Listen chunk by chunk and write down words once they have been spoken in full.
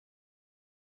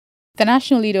The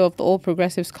national leader of the All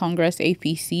Progressives Congress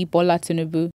 (APC), Bola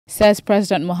Tinubu, says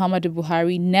President Muhammadu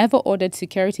Buhari never ordered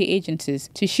security agencies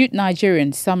to shoot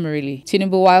Nigerians summarily.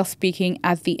 Tinubu, while speaking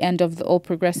at the end of the All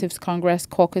Progressives Congress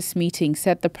caucus meeting,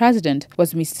 said the president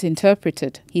was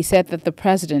misinterpreted. He said that the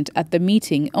president at the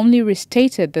meeting only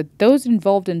restated that those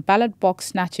involved in ballot box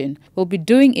snatching will be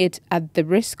doing it at the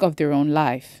risk of their own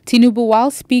life. Tinubu,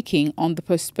 while speaking on the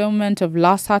postponement of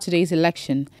last Saturday's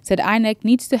election, said INEC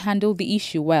needs to handle the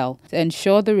issue well to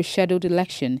ensure the rescheduled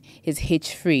election is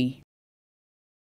hitch-free.